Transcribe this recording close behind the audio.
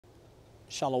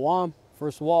Shalom.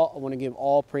 First of all, I want to give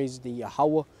all praise to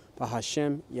Yahweh,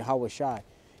 Bahashem, Yahweh Shai.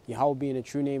 Yahweh being the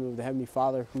true name of the Heavenly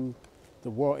Father who the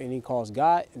world and he calls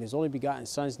God, and his only begotten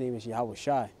Son's name is Yahweh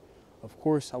Shai. Of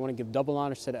course, I want to give double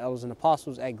honors to the elders and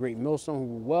apostles at Great Millstone who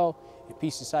rule well, and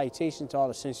peace and salutation to all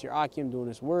the sincere Akim doing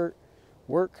this work,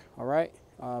 all right?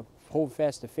 Hold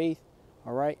fast to faith,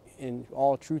 all right, in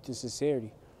all truth and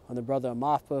sincerity. I'm the brother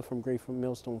Amafpa from Great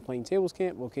Millstone Plain Tables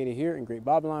Camp, located here in Great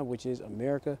Babylon, which is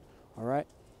America, all right?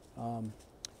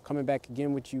 Coming back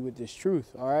again with you with this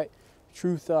truth, all right?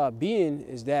 Truth being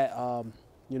is that,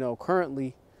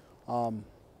 currently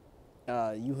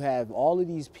you have all of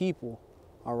these people,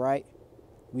 all right?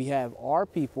 We have our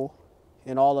people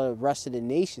and all the rest of the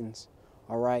nations,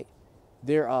 all right?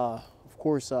 They're, of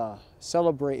course,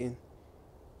 celebrating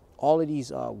all of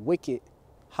these wicked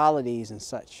holidays and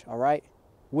such, all right?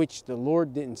 Which the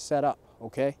Lord didn't set up,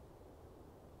 okay?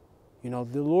 You know,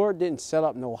 the Lord didn't set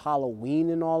up no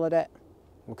Halloween and all of that,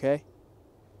 okay?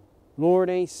 Lord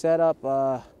ain't set up,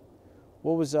 what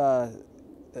was the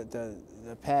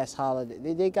past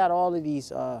holiday? They got all of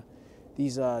these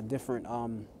different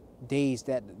days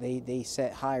that they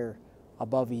set higher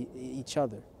above each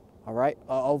other, all right?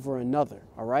 Over another,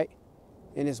 all right?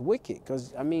 And it's wicked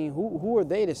because, I mean, who are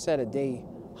they to set a day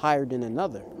higher than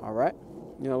another, all right?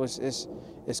 You know, it's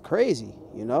crazy,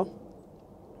 you know?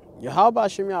 Yahweh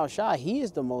Shem Yahushua, he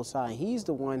is the Most High. He's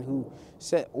the one who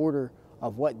set order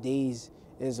of what days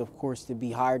is, of course, to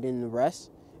be higher than the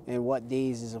rest, and what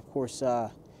days is, of course,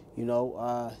 just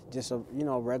a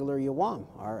regular Yawam,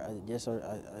 or just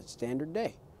a standard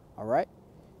day, all right?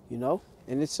 You know,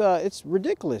 and it's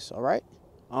ridiculous, all right?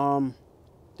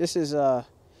 This is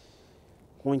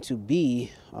going to be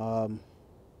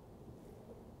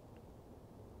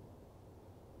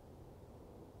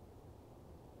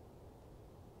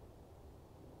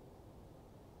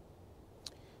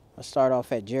I'll start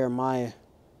off at Jeremiah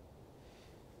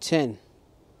 10,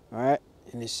 all right?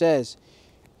 And it says,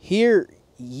 "Hear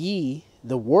ye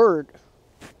the word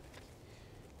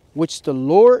which the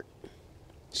Lord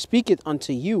speaketh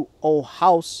unto you, O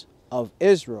house of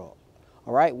Israel,"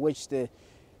 all right? Which the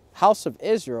house of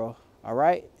Israel, all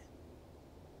right,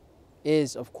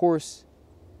 is, of course,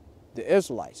 the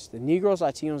Israelites, the Negroes,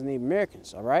 Latinos, and Native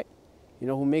Americans, all right? You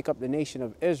know, who make up the nation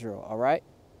of Israel, all right?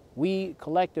 We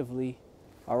collectively,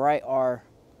 all right, are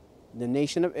the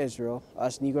nation of Israel.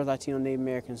 Us Negroes, Latinos, Native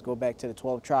Americans go back to the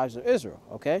 12 tribes of Israel,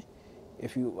 okay?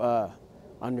 If you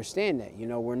understand that, you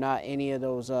know, we're not any of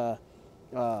those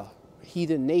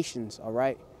heathen nations, all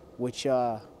right, which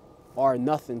are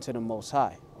nothing to the Most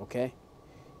High, okay?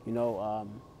 You know,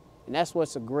 and that's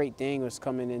what's a great thing was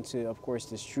coming into, of course,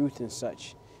 this truth and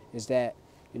such, is that,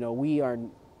 you know, we are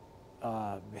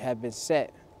have been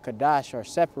set, Kadash, are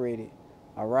separated,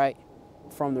 all right,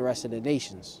 from the rest of the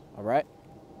nations, all right?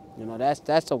 You know,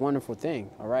 that's a wonderful thing,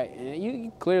 all right? And you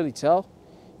can clearly tell,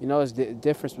 you know, it's the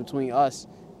difference between us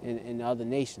and the other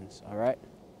nations, all right?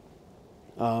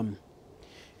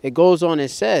 It goes on and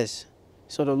says,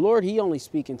 so the Lord, he only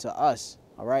speaking to us,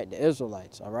 all right, the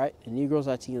Israelites, all right, the Negroes,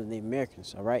 Latinos, Native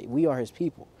Americans, all right? We are his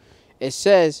people. It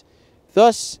says,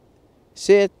 thus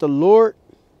saith the Lord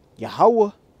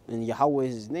Yahweh, and Yahweh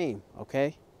is his name,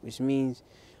 okay? Which means,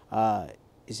 Yah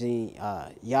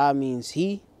means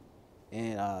he,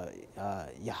 and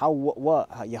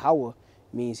Yahweh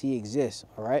means he exists,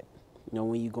 all right? You know,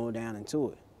 when you go down into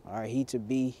it, all right? He to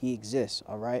be, he exists,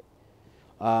 all right?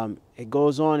 It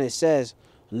goes on, it says,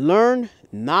 learn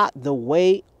not the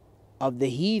way of the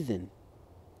heathen,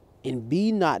 and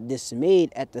be not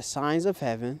dismayed at the signs of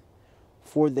heaven,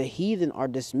 for the heathen are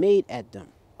dismayed at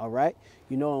them, all right?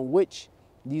 You know, in which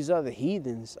these other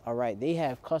heathens, all right, they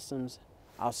have customs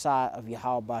outside of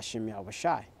Yahweh Bashem Yahweh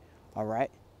Shai, all right?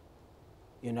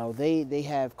 You know, they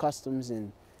have customs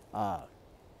and,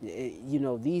 you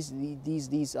know, these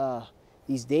days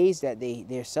that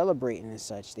they're celebrating and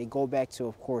such, they go back to,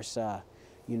 of course,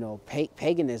 you know,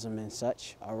 paganism and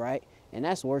such, all right? And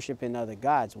that's worshiping other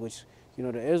gods, which, you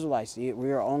know, the Israelites,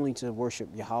 we are only to worship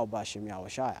Yahweh Bashem Yahweh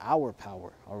Shai, our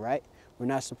power, all right? We're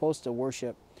not supposed to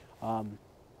worship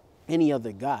any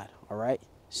other god, all right?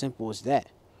 Simple as that,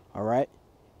 all right?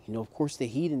 You know, of course, the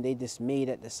heathen, they dismayed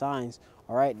at the signs,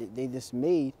 all right? They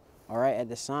dismayed, all right, at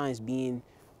the signs being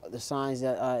the signs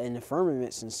that in the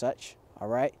firmaments and such, all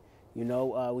right? You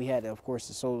know, we had, of course,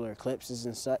 the solar eclipses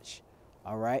and such,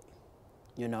 all right?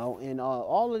 You know, and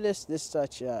all of this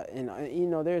such, and, you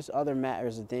know, there's other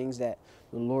matters and things that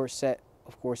the Lord set,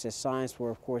 of course, as signs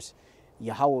for, of course,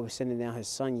 Yahweh was sending down his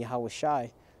son, Yahweh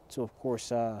Shai, to, of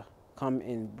course, come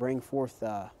and bring forth,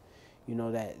 you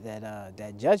know,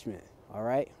 that judgment, all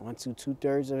right, unto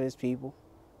 2/3 of his people,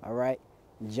 all right,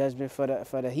 judgment for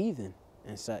the heathen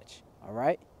and such. All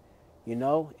right, you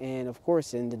know, and of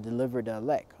course, and to deliver the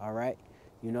elect. All right,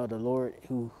 you know, the Lord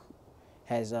who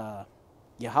has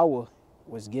Yahweh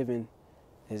was given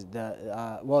his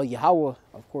Yahweh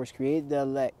of course created the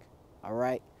elect. All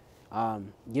right,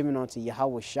 given unto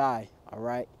Yahweh Shai. All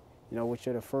right, you know, which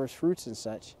are the first fruits and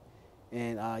such.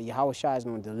 And Yahweh Shai is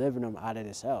going to deliver them out of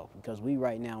this hell, because we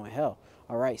right now in hell.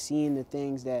 All right, seeing the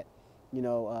things that, you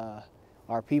know,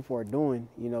 our people are doing,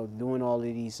 you know, doing all of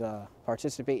these,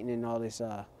 participating in all this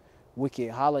wicked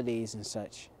holidays and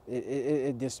such.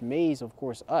 It dismays, of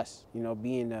course, us, you know,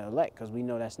 being the elect, because we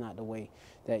know that's not the way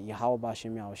that Yahweh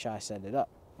Bashem Yahweh Shai set it up,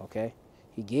 okay?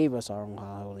 He gave us our own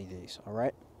holy days, all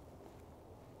right?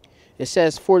 It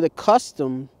says, for the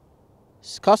customs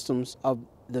of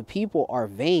the people are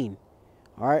vain.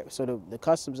 All right, so the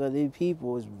customs of the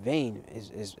people is vain,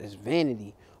 is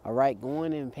vanity. All right,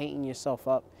 going and painting yourself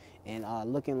up and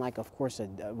looking like, of course,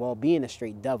 being a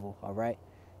straight devil. All right,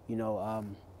 you know,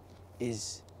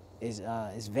 is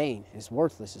vain. It's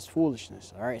worthless. It's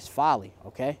foolishness. All right, it's folly.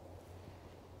 Okay.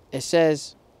 It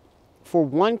says, for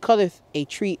one cutteth a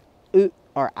tree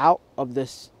or out of the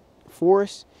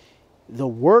forest, the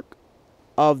work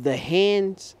of the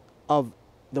hands of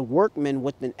the workmen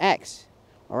with an axe.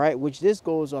 All right, which this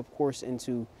goes, of course,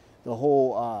 into the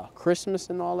whole Christmas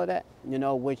and all of that, you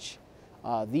know, which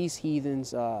these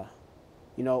heathens,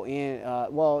 you know,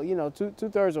 and, well, you know,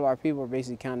 two-thirds of our people are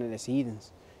basically counted as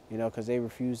heathens, you know, because they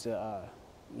refuse to,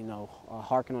 you know,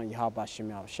 hearken on Yahweh Shem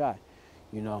Yahweh Shai,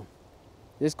 you know.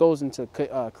 This goes into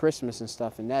Christmas and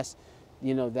stuff, and that's,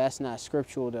 you know, that's not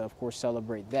scriptural to, of course,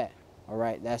 celebrate that. All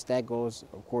right, that goes,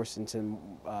 of course, into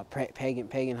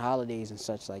pagan holidays and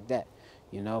such like that,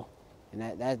 you know.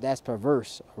 And that's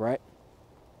perverse, all right?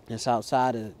 It's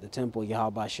outside of the temple of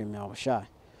Yahweh Shem Yahweh Shai,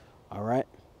 all right?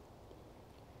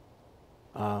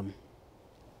 I'm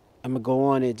going to go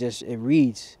on. It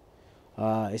reads,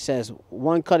 it says,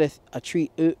 one cutteth a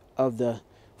tree of the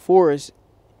forest,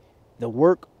 the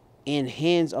work and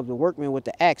hands of the workmen with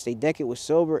the axe. They deck it with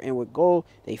silver and with gold.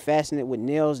 They fasten it with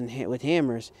nails and with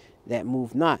hammers that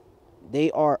move not.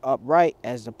 They are upright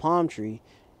as the palm tree,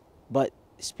 but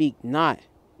speak not.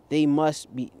 They must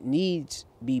needs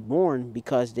be born,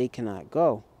 because they cannot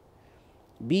go.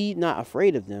 Be not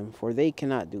afraid of them, for they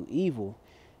cannot do evil.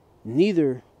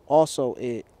 Neither also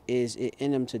is it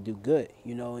in them to do good.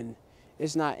 You know, and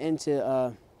it's not into,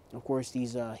 of course,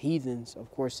 these heathens,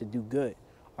 of course, to do good.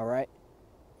 All right.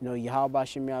 You know, Yahweh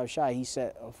Shem Yahweh Shai, he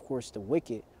said, of course, the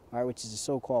wicked, all right, which is the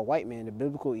so-called white man, the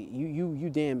biblical, you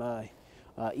damn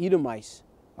Edomites.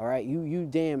 All right, you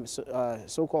damn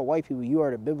so-called white people, you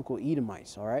are the biblical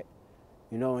Edomites, all right?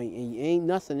 You know, and ain't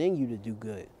nothing in you to do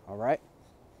good, all right?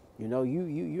 You know,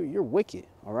 you're wicked,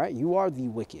 all right? You are the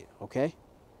wicked, okay?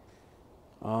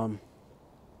 And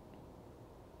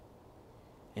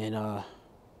I'm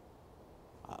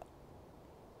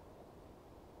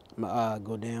gonna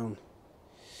go down,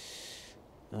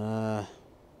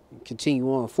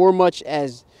 continue on. For much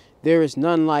as there is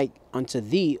none like unto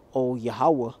thee, O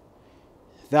Yahweh,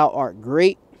 thou art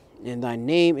great, and thy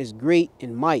name is great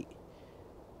in might.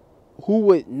 Who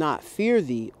would not fear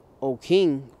thee, O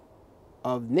King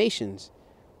of nations?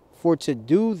 For to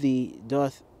do thee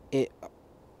doth it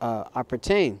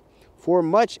appertain. For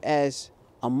much as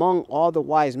among all the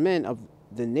wise men of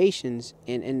the nations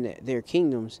and in their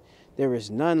kingdoms, there is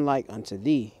none like unto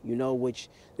thee. You know, which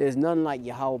there's none like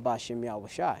Yahweh Bashem Yahweh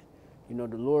Shai. You know,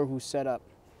 the Lord who set up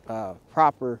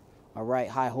proper, all right,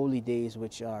 high holy days,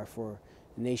 which are for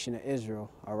the nation of Israel,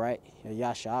 all right,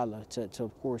 Yasha Allah, to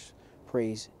of course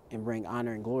praise and bring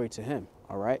honor and glory to him,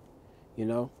 all right? You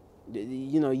know,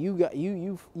 you got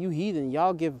you heathen,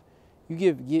 y'all give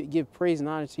praise and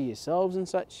honor to yourselves and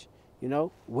such. You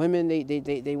know, women,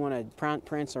 they want to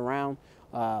prance around,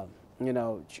 you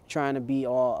know, trying to be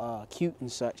all cute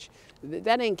and such.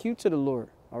 That ain't cute to the Lord,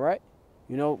 all right?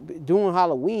 You know, doing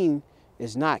Halloween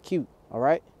is not cute, all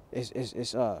right?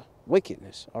 It's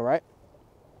wickedness, all right?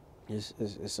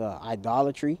 It's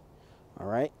idolatry, all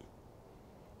right?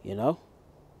 You know,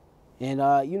 and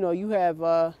you know, you have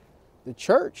the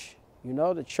church. You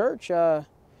know, the church. The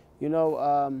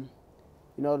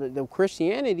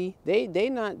Christianity. They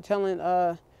not telling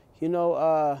the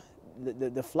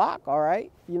flock. All right.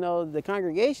 You know, the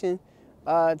congregation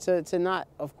to not,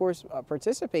 of course,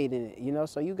 participate in it. You know,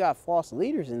 so you got false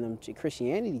leaders in them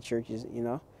Christianity churches.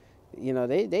 You know,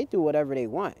 they do whatever they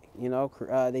want. You know,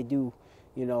 they do.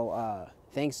 You know,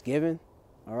 Thanksgiving.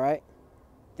 All right.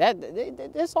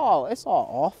 It's all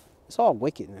off. It's all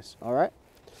wickedness. All right.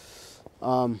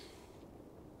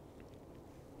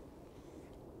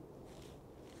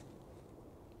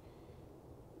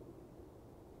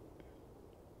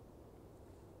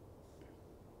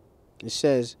 It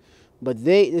says, but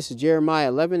they, this is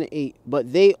Jeremiah 11:8,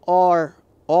 but they are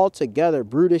altogether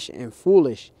brutish and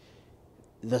foolish.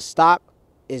 The stock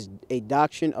is a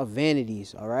doctrine of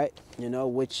vanities, all right?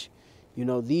 Which,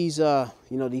 these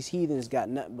heathens got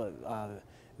nothing but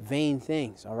vain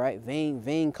things, all right?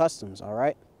 Vain customs, all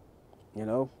right?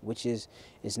 Which is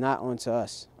not unto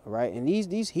us, all right? And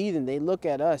these heathen, they look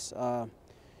at us, that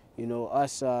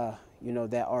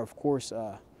are, of course,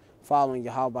 following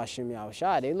Yahweh Hashem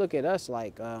Yahushua. They look at us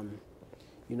like,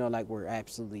 like we're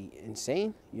absolutely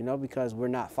insane, because we're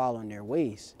not following their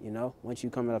ways, Once you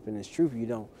coming up in this truth, you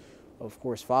don't, of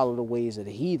course, follow the ways of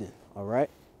the heathen, all right?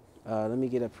 Let me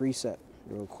get a precept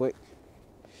real quick.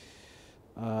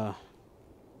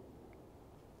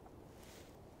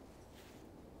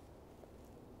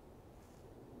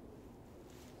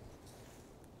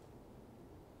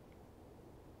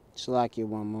 Slack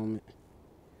one moment.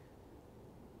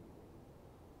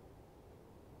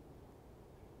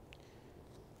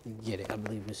 Get it. I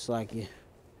believe it's like you.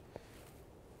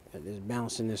 It's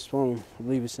bouncing this phone. I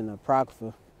believe it's in the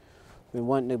Apocrypha. Been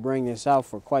wanting to bring this out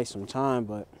for quite some time,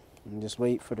 but I'm just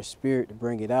waiting for the Spirit to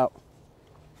bring it out.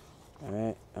 All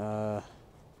right. Let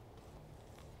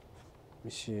me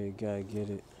see. Gotta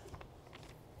get it.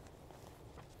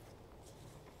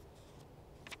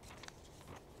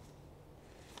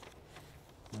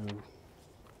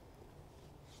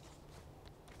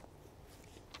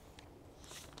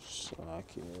 So I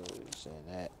can say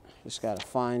that. Just gotta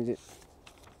find it.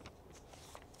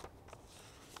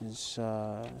 It's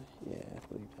yeah, I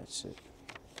believe that's it.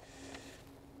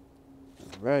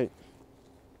 All right.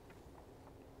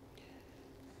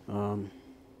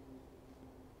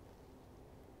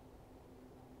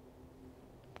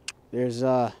 This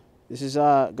is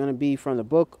gonna be from the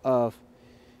book of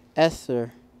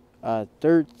Esther,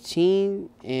 13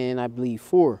 and I believe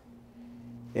 4.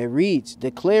 It reads,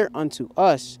 "Declare unto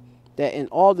us that in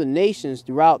all the nations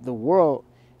throughout the world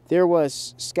there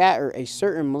was scattered a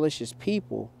certain malicious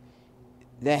people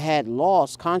that had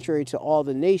laws contrary to all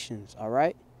the nations." All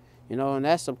right. And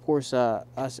that's, of course,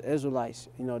 us Israelites,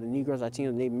 the Negroes,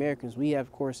 Latinos, Native Americans. We have,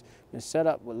 of course, been set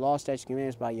up with law, statutes,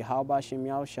 commandments by Yahweh Hashem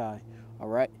Yahushai. All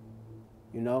right.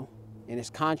 And it's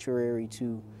contrary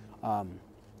to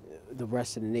the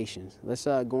rest of the nations. Let's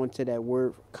go into that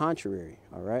word contrary.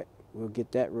 All right. We'll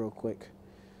get that real quick.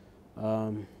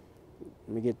 Let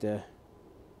me get the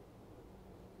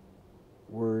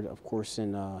word, of course,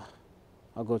 in I'll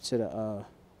go to the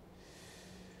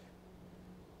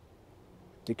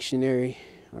dictionary.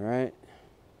 All right.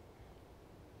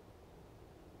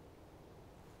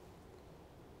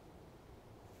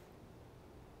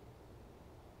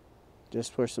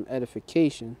 Just for some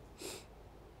edification.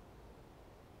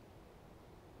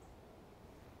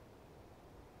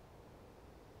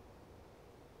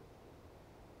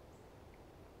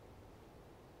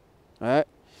 All right.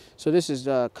 So this is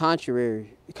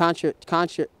contrary.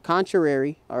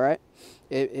 Contrary. All right.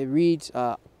 It reads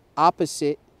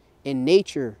opposite in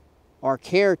nature or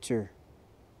character.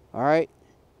 All right.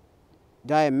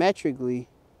 Diametrically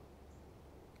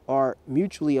or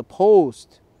mutually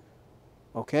opposed.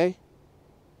 Okay.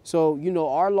 So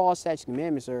our law, statutes,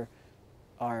 commandments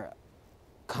are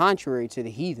contrary to the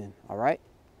heathen. All right.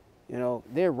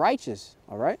 They're righteous.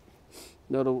 All right.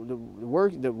 The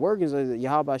workings of the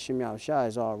Yahweh Hashem Yahushua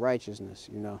is all righteousness.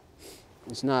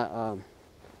 It's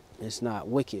not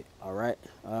wicked. All right.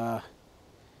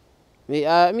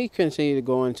 Let me continue to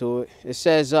go into it. It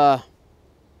says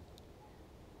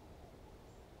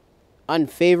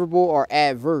unfavorable or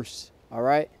adverse. All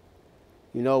right.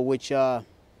 Which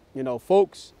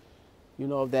folks,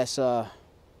 that's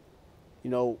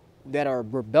that are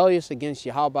rebellious against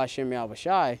Yahweh Hashem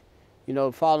Yahushua.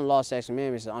 Following law, statutes,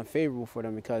 commandments is unfavorable for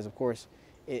them because, of course,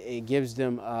 it gives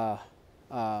them,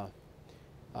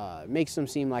 makes them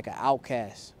seem like an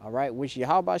outcast, all right? Which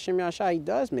Yahweh Hashem Yahushua, he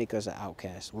does make us an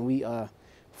outcast when we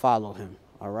follow him,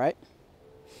 all right?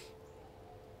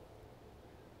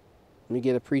 Let me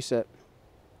get a precept.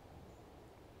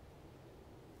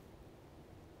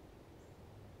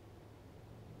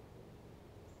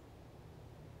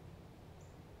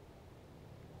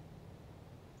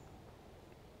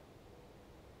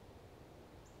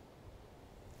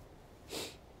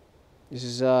 This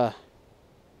is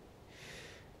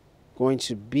going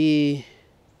to be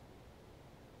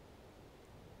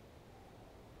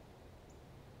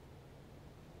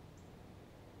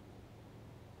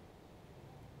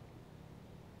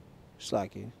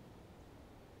slacking.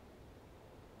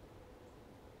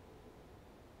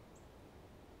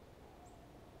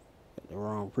 Got the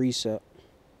wrong precept.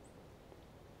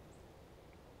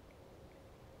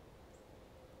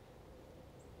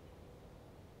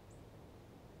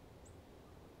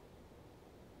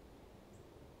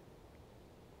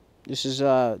 This is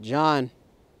John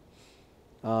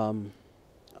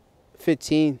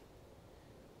 15,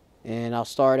 and I'll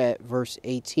start at verse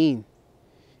 18.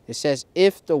 It says,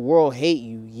 if the world hate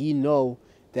you, ye know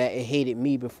that it hated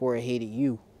me before it hated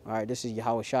you. All right, this is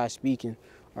Yahweh Shai speaking.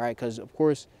 All right, because, of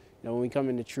course, when we come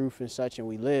into truth and such and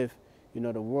we live,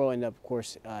 the world end up, of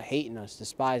course, hating us,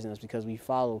 despising us because we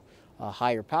follow a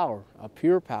higher power, a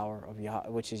pure power of Yah,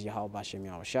 which is Yahweh Bashem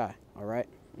Yahweh Shai. All right,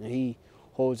 and he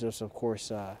holds us, of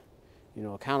course,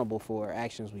 accountable for our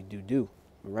actions we do.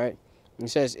 All right, and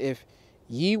it says, if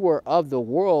ye were of the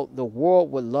world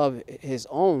would love his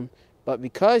own. But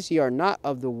because ye are not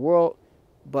of the world,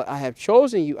 but I have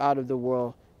chosen you out of the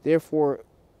world, therefore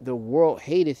the world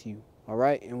hateth you. All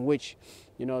right, in which,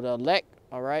 the elect,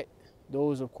 all right,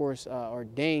 those, of course,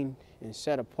 ordained and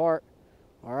set apart,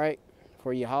 all right,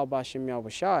 for Yahweh Bashem Yahweh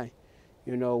Shai,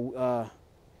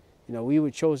 we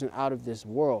were chosen out of this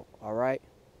world, all right,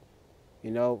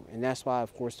 and that's why,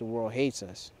 of course, the world hates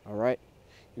us, all right.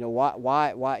 Why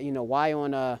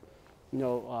on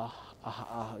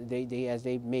they as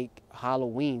they make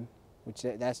Halloween, which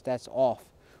that's off,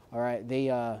 all right. They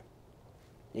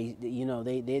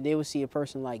would see a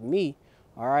person like me,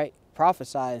 all right,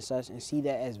 prophesy and such, and see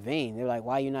that as vain. They're like,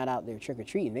 why are you not out there trick or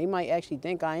treating? They might actually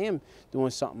think I am doing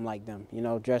something like them,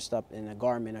 dressed up in a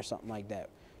garment or something like that,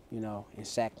 in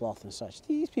sackcloth and such.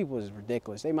 These people is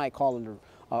ridiculous. They might call it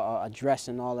a dress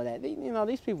and all of that.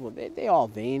 These people, they all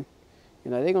vain.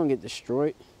 They're gonna get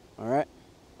destroyed, all right.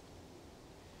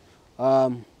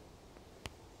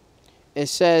 It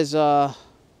says,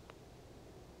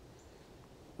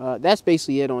 that's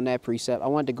basically it on that precept. I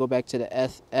wanted to go back to the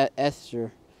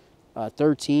Esther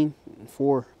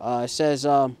 13:4. It says,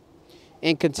 and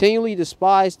continually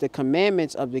despise the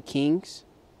commandments of the kings,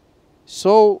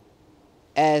 so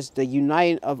as the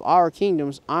uniting of our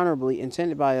kingdoms honorably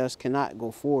intended by us cannot go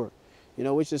forward.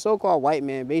 Which the so-called white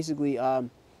man basically,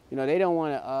 they don't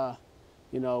want to,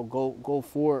 go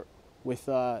forward with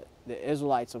the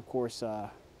Israelites, of course,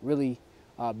 really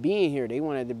being here. They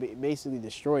wanted to basically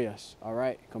destroy us, all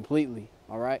right, completely,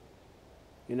 all right.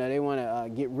 They want to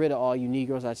get rid of all you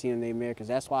Negroes I see in the Americans.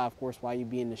 That's why, of course, why you're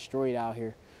being destroyed out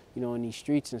here, in these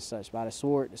streets and such, by the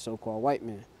sword, the so-called white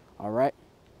man, all right.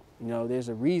 There's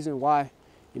a reason why,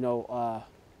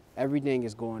 everything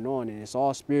is going on, and it's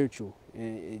all spiritual,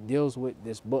 and it deals with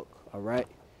this book, all right.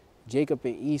 Jacob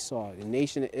and Esau, the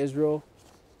nation of Israel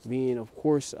being, of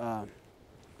course,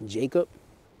 Jacob,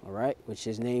 all right, which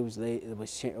his name was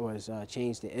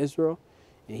changed to Israel,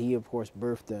 and he, of course,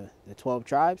 birthed the 12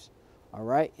 tribes, all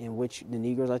right, in which the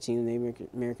Negroes, Latinos, and Native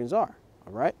Americans are,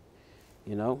 all right.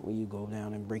 When you go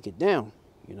down and break it down,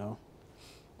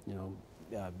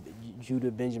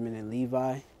 Judah, Benjamin, and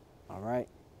Levi, all right,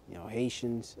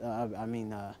 Haitians,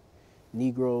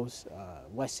 Negroes,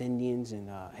 West Indians, and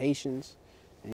Haitians,